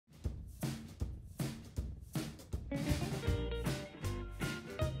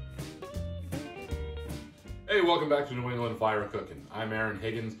Hey, welcome back to New England Fire Cooking. I'm Aaron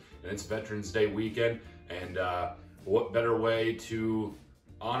Higgins, and it's Veterans Day weekend, and what better way to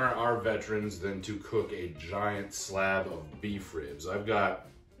honor our veterans than to cook a giant slab of beef ribs. I've got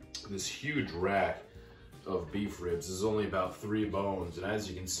this huge rack of beef ribs. This is only about 3 bones, and as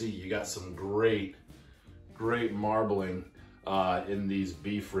you can see, you got some great marbling in these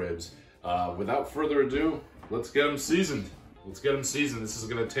beef ribs. Without further ado, let's get them seasoned. This is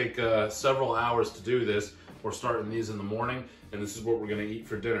gonna take several hours to do this. We're starting these in the morning, and this is what we're gonna eat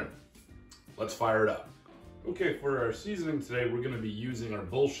for dinner. Let's fire it up. Okay, for our seasoning today, we're gonna be using our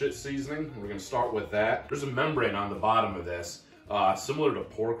bullshit seasoning. We're gonna start with that. There's a membrane on the bottom of this, similar to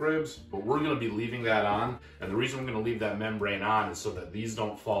pork ribs, but we're gonna be leaving that on. And the reason we're gonna leave that membrane on is so that these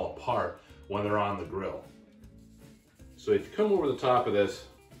don't fall apart when they're on the grill. So if you come over the top of this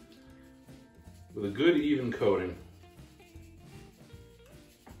with a good even coating,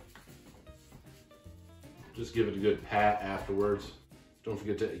 just give it a good pat afterwards. Don't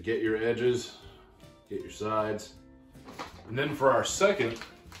forget to get your edges, get your sides. And then for our second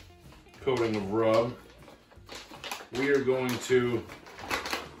coating of rub, we are going to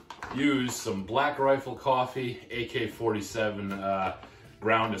use some Black Rifle Coffee AK-47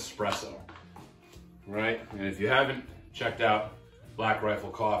 ground espresso, right? And if you haven't checked out Black Rifle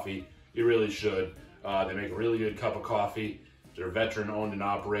Coffee, you really should. They make a really good cup of coffee. They're veteran owned and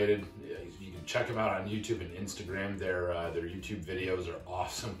operated. You can check them out on YouTube and Instagram. Their YouTube videos are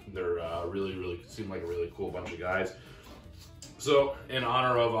awesome. They're really seem like a really cool bunch of guys. So in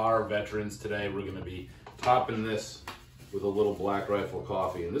honor of our veterans today, we're gonna be topping this with a little Black Rifle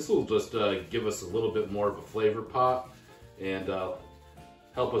Coffee. And this will just give us a little bit more of a flavor pop and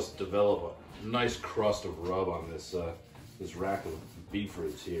help us develop a nice crust of rub on this, this rack of beef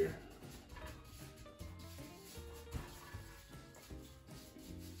ribs here.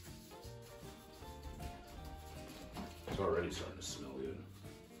 It's already starting to smell good.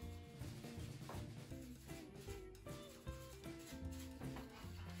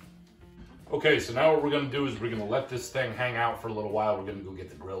 Okay, so now what we're gonna do is we're gonna let this thing hang out for a little while. We're gonna go get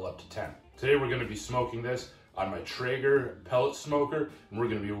the grill up to 10. Today we're gonna be smoking this on my Traeger pellet smoker, and we're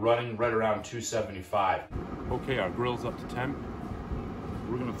gonna be running right around 275. Okay, our grill's up to 10.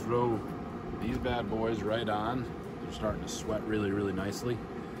 We're gonna throw these bad boys right on. They're starting to sweat really nicely.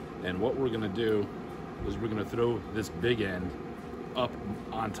 And what we're gonna do is we're gonna throw this big end up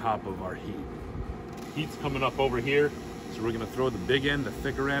on top of our heat. Heat's coming up over here, so we're gonna throw the big end, the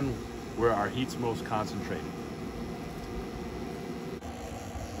thicker end, where our heat's most concentrated.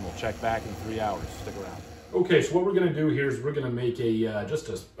 And we'll check back in 3 hours, stick around. Okay, so what we're gonna do here is we're gonna make a just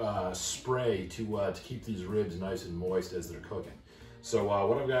a spray to keep these ribs nice and moist as they're cooking. So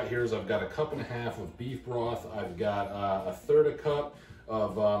what I've got here is I've got a 1.5 cups of beef broth. I've got a 1/3 cup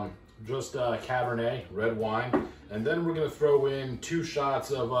of just Cabernet, red wine. And then we're gonna throw in 2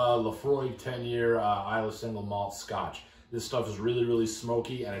 shots of Lefroy 10-year Islay single malt scotch. This stuff is really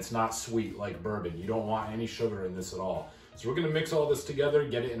smoky, and it's not sweet like bourbon. You don't want any sugar in this at all. So we're gonna mix all this together,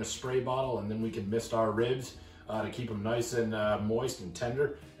 get it in a spray bottle, and then we can mist our ribs to keep them nice and moist and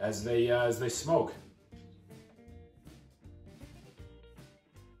tender as they smoke.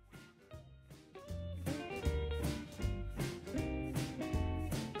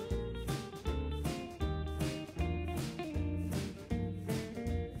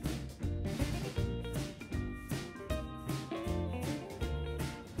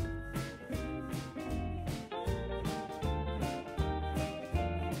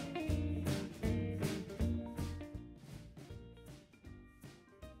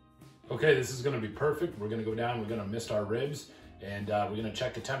 Okay, this is gonna be perfect. We're gonna go down, we're gonna mist our ribs, and we're gonna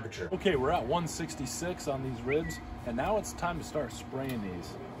check the temperature. Okay, we're at 166 on these ribs, and now it's time to start spraying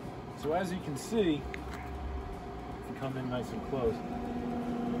these. So as you can see, if you come in nice and close,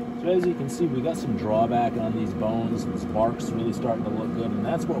 so as you can see, we got some drawback on these bones. This bark's really starting to look good, and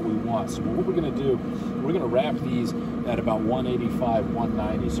that's what we want. So what we're gonna do, we're gonna wrap these at about 185,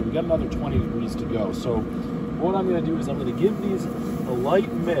 190. So we got another 20 degrees to go. So what I'm gonna do is I'm gonna give these a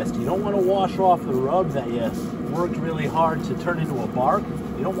light mist. You don't wanna wash off the rub that you worked really hard to turn into a bark.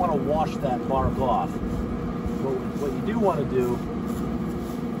 You don't wanna wash that bark off. But what you do wanna do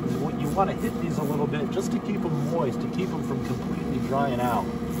is you wanna hit these a little bit just to keep them moist, to keep them from completely drying out.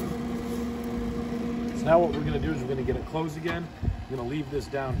 So now what we're gonna do is we're gonna get it closed again. We're gonna leave this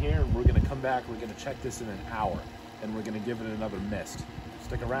down here, and we're gonna come back, we're gonna check this in an hour, and we're gonna give it another mist.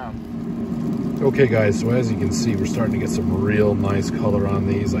 Stick around. Okay guys, so as you can see, we're starting to get some real nice color on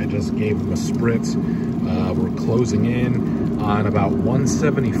these. I just gave them a spritz. We're closing in on about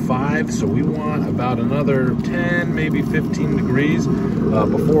 175, so we want about another 10, maybe 15 degrees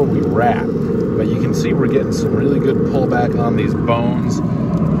before we wrap. But you can see we're getting some really good pullback on these bones,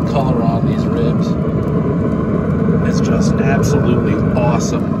 color on these ribs. It's just absolutely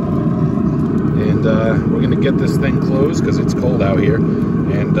awesome. And we're gonna get this thing closed because it's cold out here.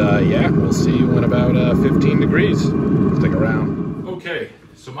 And yeah, we'll see you in about 15 degrees. Stick around. Okay,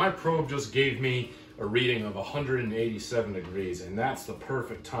 so my probe just gave me a reading of 187 degrees, and that's the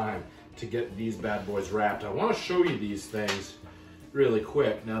perfect time to get these bad boys wrapped. I want to show you these things really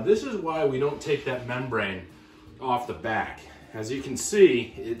quick. Now, this is why we don't take that membrane off the back. As you can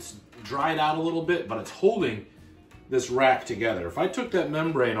see, it's dried out a little bit, but it's holding this rack together. If I took that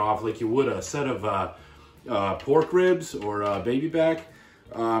membrane off like you would a set of pork ribs or baby back,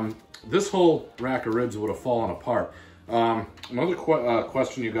 this whole rack of ribs would have fallen apart. Another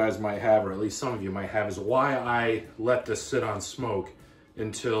question you guys might have, or at least some of you might have, is why I let this sit on smoke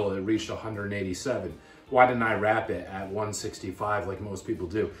until it reached 187. Why didn't I wrap it at 165 like most people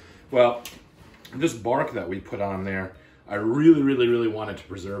do? Well, this bark that we put on there, I really wanted to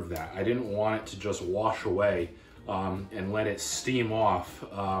preserve that. I didn't want it to just wash away and let it steam off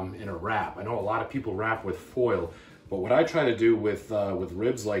in a wrap. I know a lot of people wrap with foil, but what I try to do with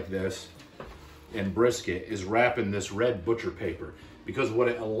ribs like this and brisket is wrap in this red butcher paper, because what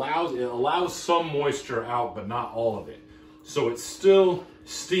it allows some moisture out, but not all of it. So it still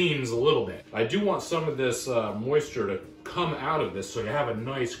steams a little bit. I do want some of this moisture to come out of this so you have a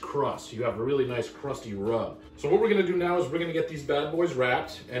nice crust. You have a really nice crusty rub. So what we're gonna do now is we're gonna get these bad boys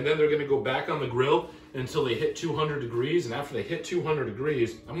wrapped, and then they're gonna go back on the grill until they hit 200 degrees. And after they hit 200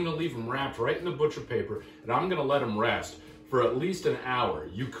 degrees, I'm gonna leave them wrapped right in the butcher paper, and I'm gonna let them rest for at least an hour.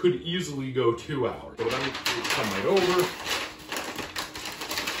 You could easily go 2 hours. So what I'm gonna do is come right over.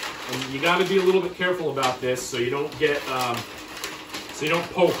 And you gotta be a little bit careful about this so you don't get, so you don't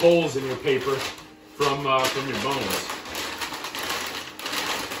poke holes in your paper from your bones.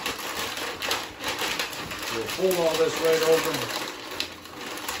 We'll fold all this right over.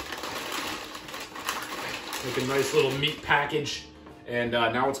 Make a nice little meat package. And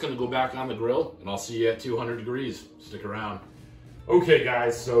now it's gonna go back on the grill, and I'll see you at 200 degrees. Stick around. Okay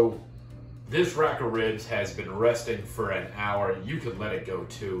guys, so this rack of ribs has been resting for an hour. You could let it go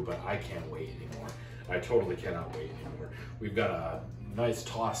too, but I can't wait anymore. I totally cannot wait anymore. We've got a nice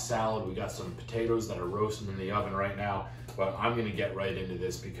tossed salad. We got some potatoes that are roasting in the oven right now, but I'm gonna get right into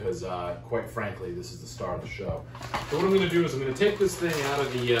this because quite frankly, this is the star of the show. So what I'm gonna do is I'm gonna take this thing out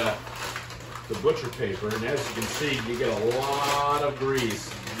of the butcher paper, and as you can see, you get a lot of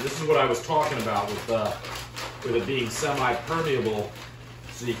grease. And this is what I was talking about with it being semi-permeable,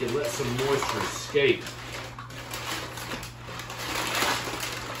 so you can let some moisture escape.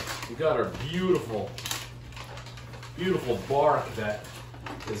 We've got our beautiful bark that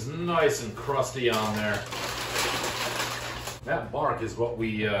is nice and crusty on there. That bark is what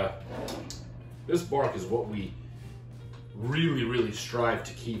we, this bark is what we really strive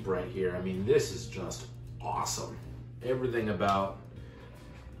to keep right here. I mean, this is just awesome. Everything about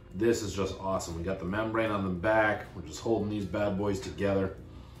this is just awesome. We got the membrane on the back. We're just holding these bad boys together.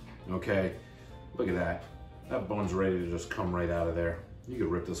 Okay, look at that. That bone's ready to just come right out of there. You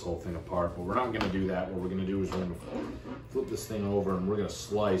could rip this whole thing apart, but we're not gonna do that. What we're gonna do is we're gonna flip this thing over, and we're gonna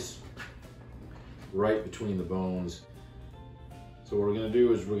slice right between the bones. So what we're gonna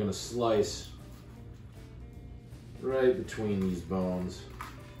do is we're gonna slice right between these bones.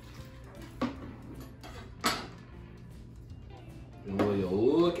 And will you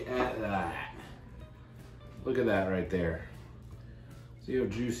look at that? Look at that right there. See how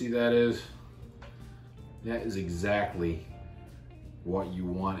juicy that is? That is exactly what you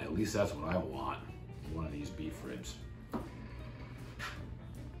want. At least that's what I want. One of these beef ribs.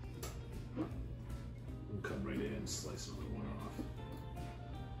 We'll cut right in and slice another one off.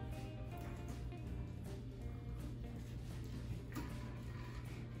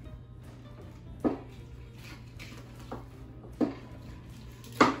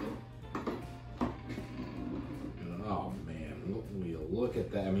 Oh man, look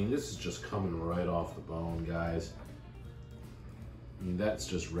at that. I mean, this is just coming right off the bone, guys. I mean, that's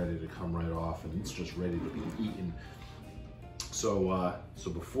just ready to come right off, and it's just ready to be eaten. So,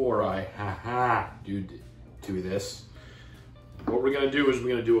 so before I do this, what we're gonna do is we're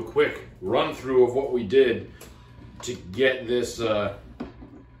gonna do a quick run through of what we did to get this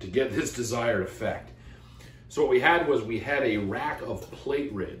desired effect. So what we had was we had a rack of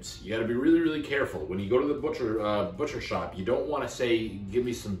plate ribs. You got to be really, really careful. When you go to the butcher shop, you don't want to say, give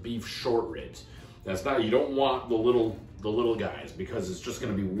me some beef short ribs. That's not, you don't want the little guys, because it's just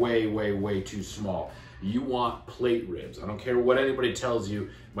going to be way, way, way too small. You want plate ribs. I don't care what anybody tells you. It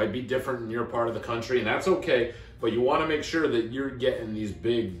might be different in your part of the country, and that's okay. But you want to make sure that you're getting these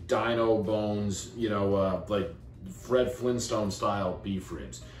big dino bones, you know, like Fred Flintstone style beef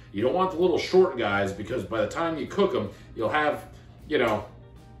ribs. You don't want the little short guys, because by the time you cook them, you'll have, you know,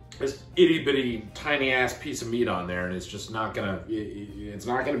 this itty bitty tiny ass piece of meat on there, and it's just not gonna, it's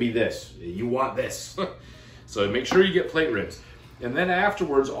not gonna be this. You want this. So make sure you get plate ribs. And then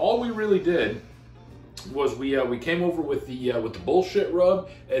afterwards, all we really did was we came over with the bullshit rub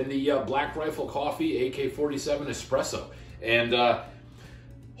and the Black Rifle Coffee AK-47 espresso. And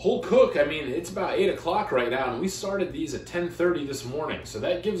whole cook, I mean, it's about 8 o'clock right now, and we started these at 10:30 this morning. So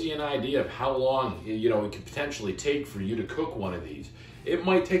that gives you an idea of how long, you know, it could potentially take for you to cook one of these. It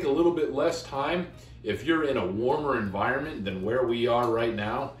might take a little bit less time if you're in a warmer environment than where we are right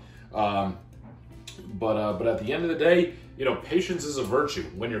now. But at the end of the day, you know, patience is a virtue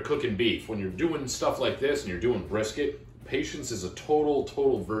when you're cooking beef. When you're doing stuff like this and you're doing brisket, patience is a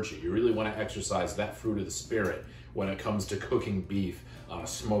total virtue. You really want to exercise that fruit of the spirit when it comes to cooking beef on a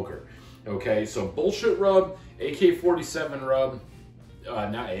smoker. Okay, so bullshit rub, AK-47 rub,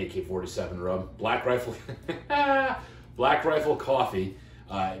 not AK-47 rub, Black Rifle, Black Rifle Coffee,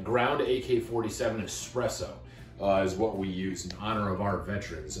 ground AK-47 espresso is what we use in honor of our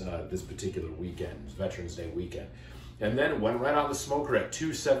veterans this particular weekend, Veterans Day weekend. And then went right on the smoker at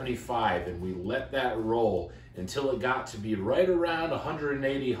 275, and we let that roll until it got to be right around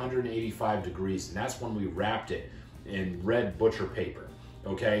 180, 185 degrees, and that's when we wrapped it in red butcher paper,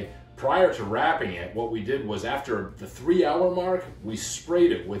 okay? Prior to wrapping it, what we did was after the 3-hour mark, we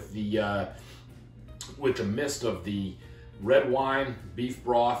sprayed it with the mist of the red wine, beef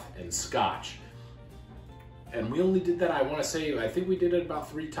broth, and scotch. And we only did that, I want to say, I think we did it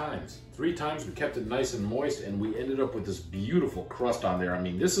about 3 times. 3 times, we kept it nice and moist, and we ended up with this beautiful crust on there. I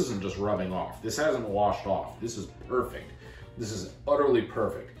mean, this isn't just rubbing off. This hasn't washed off. This is perfect. This is utterly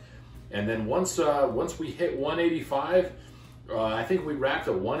perfect. And then once we hit 185, I think we wrapped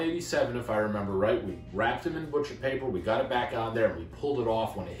at 187, if I remember right. We wrapped them in butcher paper, we got it back on there, and we pulled it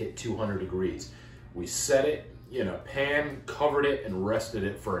off when it hit 200 degrees. We set it in a pan, covered it, and rested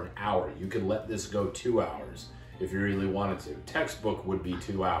it for an hour. You could let this go 2 hours if you really wanted to. Textbook would be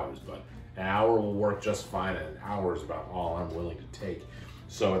 2 hours, but an hour will work just fine, and an hour is about all I'm willing to take.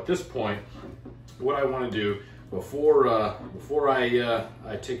 So at this point, what I want to do before I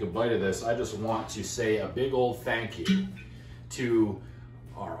take a bite of this, I just want to say a big old thank you to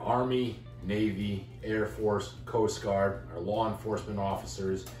our Army, Navy, Air Force, Coast Guard, our law enforcement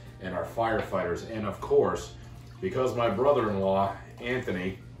officers, and our firefighters, and of course, because my brother-in-law,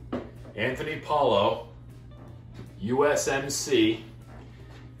 Anthony Paulo, USMC,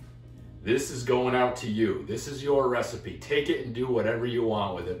 this is going out to you. This is your recipe. Take it and do whatever you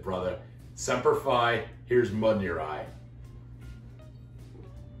want with it, brother. Semper Fi, here's mud in your eye.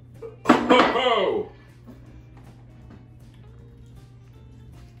 Oh!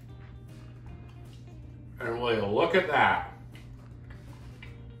 And will you look at that?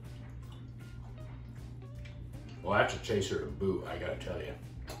 Well, that's a chaser to boot, I gotta tell you.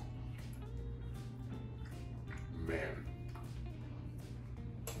 Man.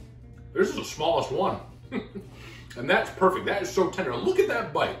 This is the smallest one. And that's perfect. That is so tender. Look at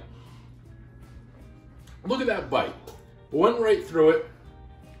that bite. Look at that bite. Went right through it.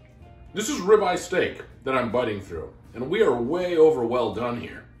 This is ribeye steak that I'm biting through. And we are way over well done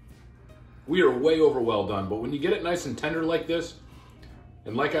here. We are way over well done. But when you get it nice and tender like this,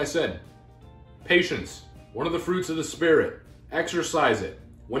 and like I said, patience. One of the fruits of the spirit. Exercise it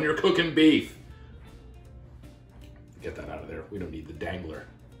when you're cooking beef. Get that out of there. We don't need the dangler.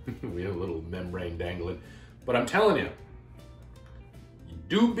 We have a little membrane dangling. But I'm telling you,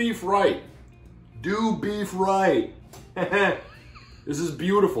 do beef right. Do beef right. This is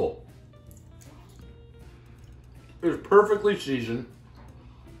beautiful. It's perfectly seasoned.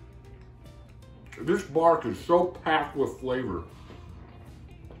 This bark is so packed with flavor.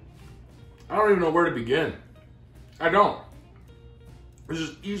 I don't even know where to begin. I don't. This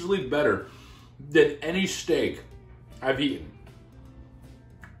is easily better than any steak I've eaten.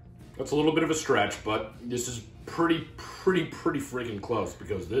 That's a little bit of a stretch, but this is pretty freaking close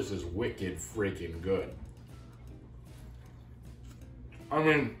because this is wicked freaking good. I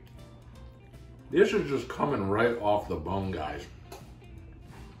mean, this is just coming right off the bone, guys.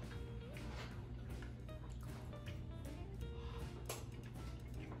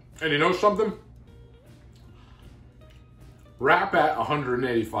 And you know something? Wrap at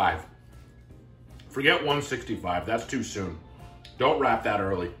 185. Forget 165, that's too soon. Don't wrap that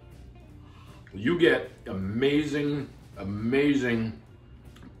early. You get amazing, amazing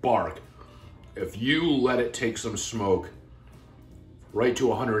bark if you let it take some smoke right to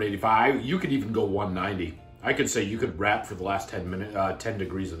 185. You could even go 190. I could say you could wrap for the last 10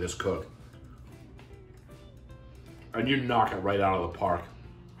 degrees of this cook. And you knock it right out of the park.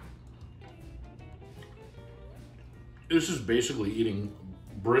 This is basically eating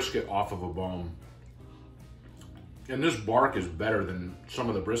brisket off of a bone. And this bark is better than some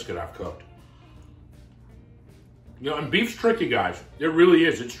of the brisket I've cooked. You know, and beef's tricky, guys. It really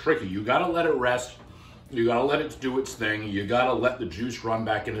is. It's tricky. You gotta let it rest. You gotta let it do its thing. You gotta let the juice run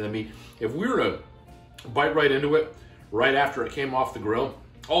back into the meat. If we were to bite right into it, right after it came off the grill,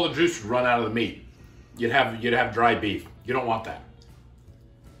 all the juice would run out of the meat. You'd have dry beef. You don't want that.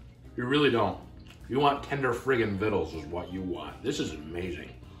 You really don't. You want tender friggin' vittles is what you want. This is amazing.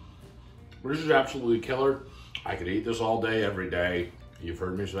 This is absolutely killer. I could eat this all day, every day. You've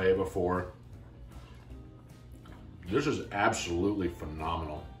heard me say it before. This is absolutely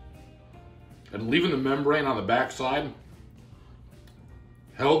phenomenal. And leaving the membrane on the back side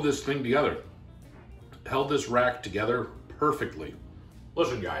held this thing together. Held this rack together perfectly.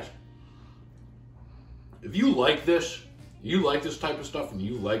 Listen, guys. If you like this type of stuff and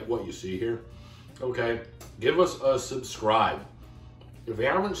you like what you see here, okay, give us a subscribe. If you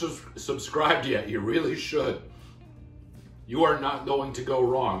haven't subscribed yet, you really should. You are not going to go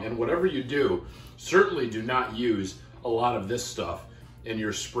wrong. And whatever you do, certainly do not use a lot of this stuff in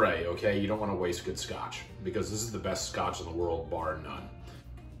your spray, okay? You don't want to waste good scotch because this is the best scotch in the world, bar none.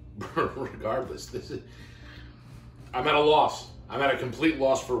 Regardless, I'm at a loss. I'm at a complete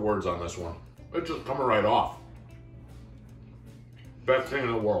loss for words on this one. It's just coming right off. Best thing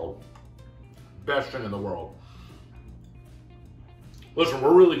in the world. Best thing in the world. Listen,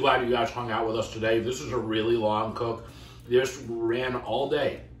 we're really glad you guys hung out with us today. This is a really long cook. This ran all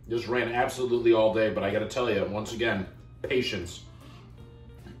day. This ran absolutely all day, but I gotta tell you, once again, patience.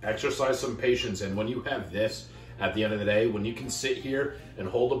 Exercise some patience, and when you have this at the end of the day, when you can sit here and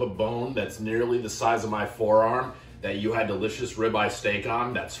hold up a bone that's nearly the size of my forearm that you had delicious ribeye steak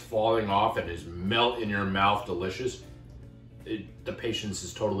on, that's falling off and is melt in your mouth delicious, the patience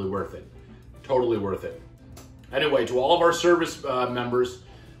is totally worth it. Totally worth it. Anyway, to all of our service members,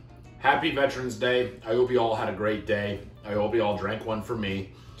 happy Veterans Day. I hope you all had a great day. I hope you all drank one for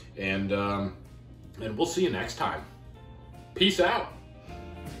me. And we'll see you next time. Peace out.